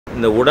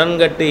இந்த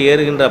உடன்கட்டு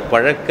ஏறுகின்ற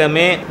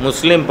பழக்கமே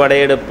முஸ்லிம்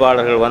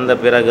படையெடுப்பாளர்கள் வந்த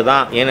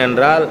பிறகுதான்.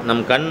 ஏனென்றால்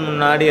நம் கண்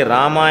முன்னாடி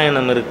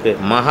ராமாயணம் இருக்கு,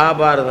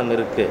 மகாபாரதம்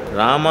இருக்கு.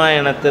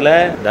 ராமாயணத்துல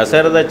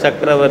தசரத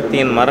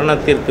சக்கரவர்த்தியின்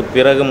மரணத்திற்கு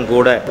பிறகும்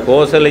கூட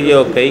கோசலையோ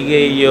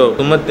கைகேயோ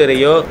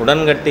சுமத்திரையோ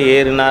உடன்கட்டு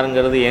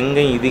ஏறினாருங்கிறது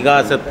எங்கேயும்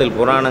இதிகாசத்தில்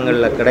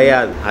புராணங்கள்ல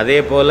கிடையாது. அதே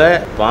போல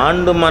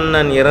பாண்டு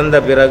மன்னன்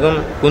இறந்த பிறகும்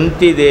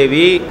குந்தி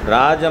தேவி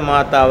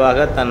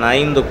ராஜமாதாவாக தன்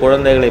 5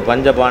 குழந்தைகளை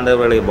பஞ்ச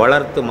பாண்டவர்களை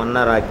வளர்த்து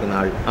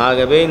மன்னராக்கினாள்.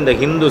 ஆகவே இந்த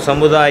இந்து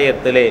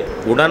சமுதாயத்திலே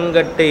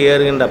உடன்கட்டை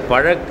ஏறுகின்ற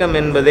பழக்கம்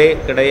என்பதே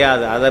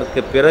கிடையாது. அதற்கு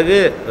பிறகு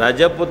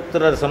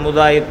ரஜபுத்திரர்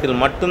சமுதாயத்தில்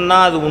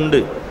மட்டும்தான் அது உண்டு.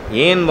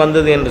 ஏன்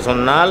வந்தது என்று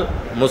சொன்னால்,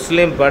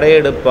 முஸ்லிம்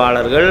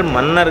படையெடுப்பாளர்கள்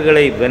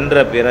மன்னர்களை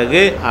வென்ற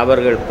பிறகு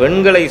அவர்கள்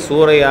பெண்களை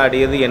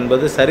சூறையாடியது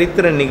என்பது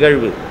சரித்திர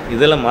நிகழ்வு.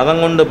 இதில்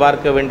மதம் கொண்டு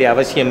பார்க்க வேண்டிய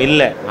அவசியம்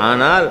இல்லை.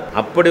 ஆனால்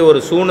அப்படி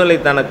ஒரு சூழ்நிலை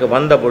தனக்கு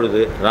வந்த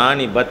பொழுது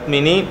ராணி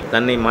பத்மினி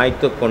தன்னை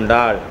மாய்த்து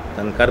கொண்டாள்,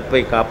 தன்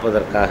கற்பை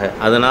காப்பதற்காக.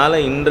 அதனால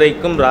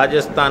இன்றைக்கும்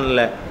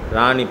ராஜஸ்தானில்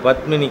ராணி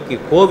பத்மினிக்கு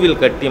கோவில்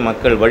கட்டி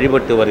மக்கள்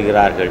வழிபட்டு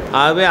வருகிறார்கள்.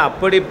 ஆகவே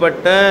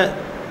அப்படிப்பட்ட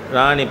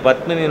ராணி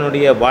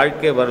பத்மினியினுடைய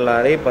வாழ்க்கை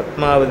வரலாறை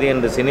பத்மாவதி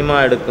என்று சினிமா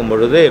எடுக்கும்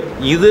பொழுது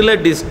இதில்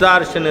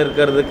டிஸ்டார்ஷன்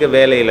இருக்கிறதுக்கு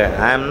வேலையில்.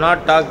 ஐ am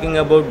not talking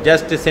about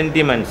just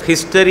sentiments.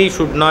 History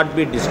should not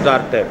be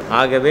distorted.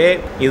 ஆகவே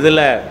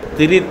இதில்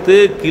திரித்து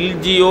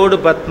கில்ஜியோடு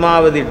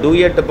பத்மாவதி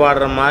டூயட்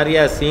பாடுற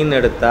மாதிரியா சீன்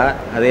எடுத்தா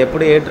அதை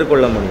எப்படி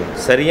ஏற்றுக்கொள்ள முடியும்?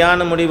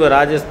 சரியான முடிவு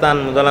ராஜஸ்தான்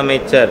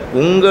முதலமைச்சர்.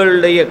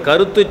 உங்களுடைய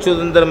கருத்து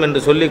சுதந்திரம்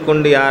என்று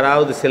சொல்லிக்கொண்டு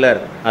யாராவது சிலர்,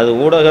 அது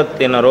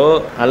ஊடகத்தினரோ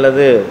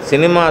அல்லது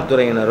சினிமா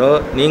துறையினரோ,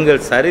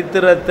 நீங்கள்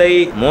சரித்திரத்தை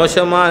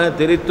மோசமாக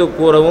திரித்து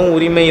கூறவும்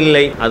உரிமை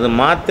இல்லை. அது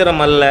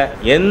மாத்திரமல்ல,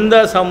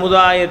 எந்த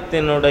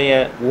சமுதாயத்தினுடைய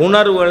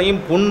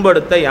உணர்வுகளையும்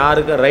புண்படுத்த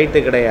யாருக்கு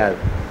ரைட்டு கிடையாது.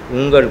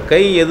 உங்கள்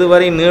கை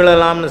எதுவரை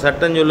நீளலாம்னு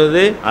சட்டம்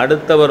சொல்லுது,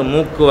 அடுத்தவர்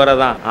மூக்கு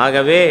வரதான்.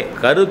 ஆகவே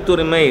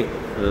கருத்துரிமை,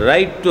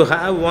 right to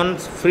have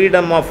one's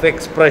freedom of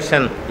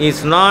expression is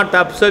not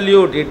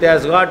absolute. It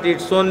has got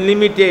its own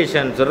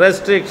limitations,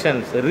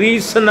 restrictions,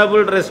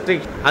 reasonable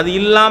restrictions. அது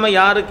இல்லாம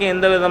யாருக்கு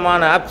எந்த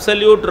விதமான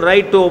absolute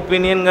right to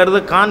opinionங்கிறது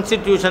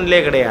கான்ஸ்டிடியூஷன்லே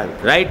கிடையாது.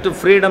 right to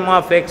freedom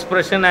of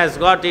expression has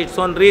got its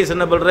own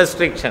reasonable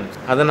restrictions.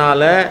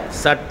 அதனால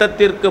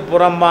சட்டத்திற்கு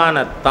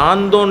புறம்பான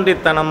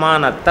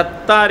தாந்தோன்றித்தனமான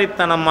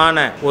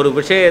தத்தாரித்தனமான ஒரு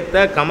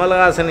விஷயத்தை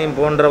கமல்ஹாசனை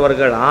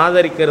போன்றவர்கள்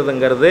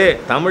ஆதரிக்கிறதுங்கிறது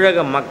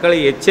தமிழக மக்களை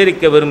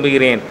எச்சரிக்க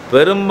விரும்புகிறேன்.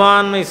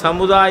 பெரும்பான்மை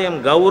சமுதாயம்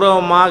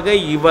கௌரவமாக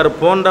இவர்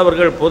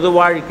போன்றவர்கள் பொது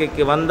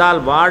வாழ்க்கைக்கு வந்தால்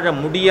வாழ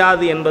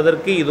முடியாது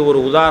என்பதற்கு இது ஒரு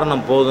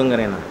உதாரணம்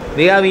போதுங்கிறேன்.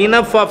 we have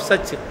enough of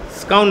such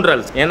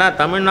scoundrels. ஏன்னா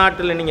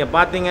தமிழ்நாட்டில் நீங்கள்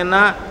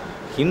பார்த்தீங்கன்னா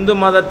ஹிந்து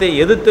மதத்தை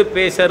எதிர்த்து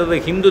பேசுறது,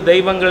 ஹிந்து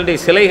தெய்வங்களுடைய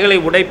சிலைகளை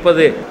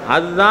உடைப்பது,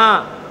 அதுதான்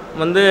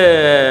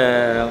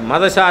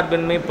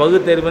மதசார்பின்மை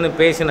பகுத்தறிவுன்னு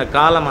பேசின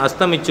காலம்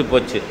அஸ்தமிச்சு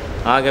போச்சு.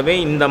 ஆகவே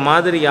இந்த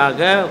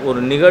மாதிரியாக ஒரு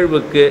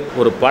நிகழ்வுக்கு,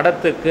 ஒரு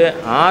படத்துக்கு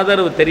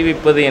ஆதரவு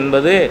தெரிவிப்பது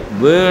என்பது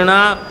வீணா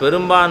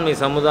பெரும்பான்மை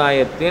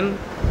சமுதாயத்தின்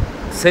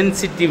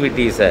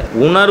சென்சிட்டிவிட்டிஸை,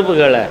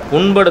 உணர்வுகளை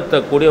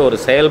புண்படுத்தக்கூடிய ஒரு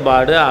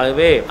செயல்பாடு.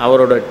 ஆகவே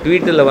அவரோட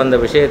ட்வீட்டில் வந்த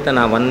விஷயத்தை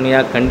நான்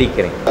வன்மையாக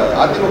கண்டிக்கிறேன்.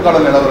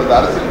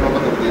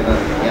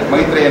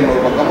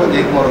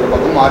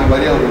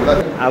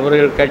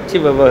 அவர்கள் கட்சி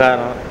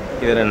விவகாரம்,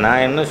 இதில்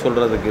நான் என்ன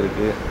சொல்கிறதுக்கு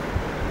இருக்குது?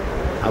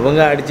 அவங்க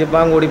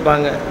அடிச்சுப்பாங்க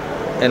குடிப்பாங்க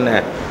என்ன.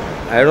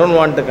 I don't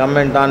want to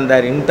comment on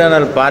their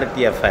internal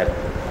party affair.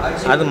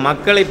 அது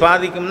மக்களை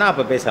பாதிக்கும்னா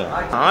அப்போ பேசலாம்.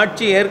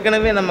 ஆட்சி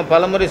ஏற்கனவே நம்ம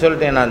பலமுறை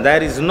சொல்லிட்டேன்னா,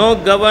 there is no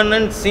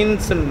governance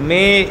since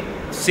May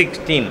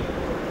 16,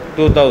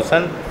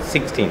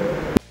 2016.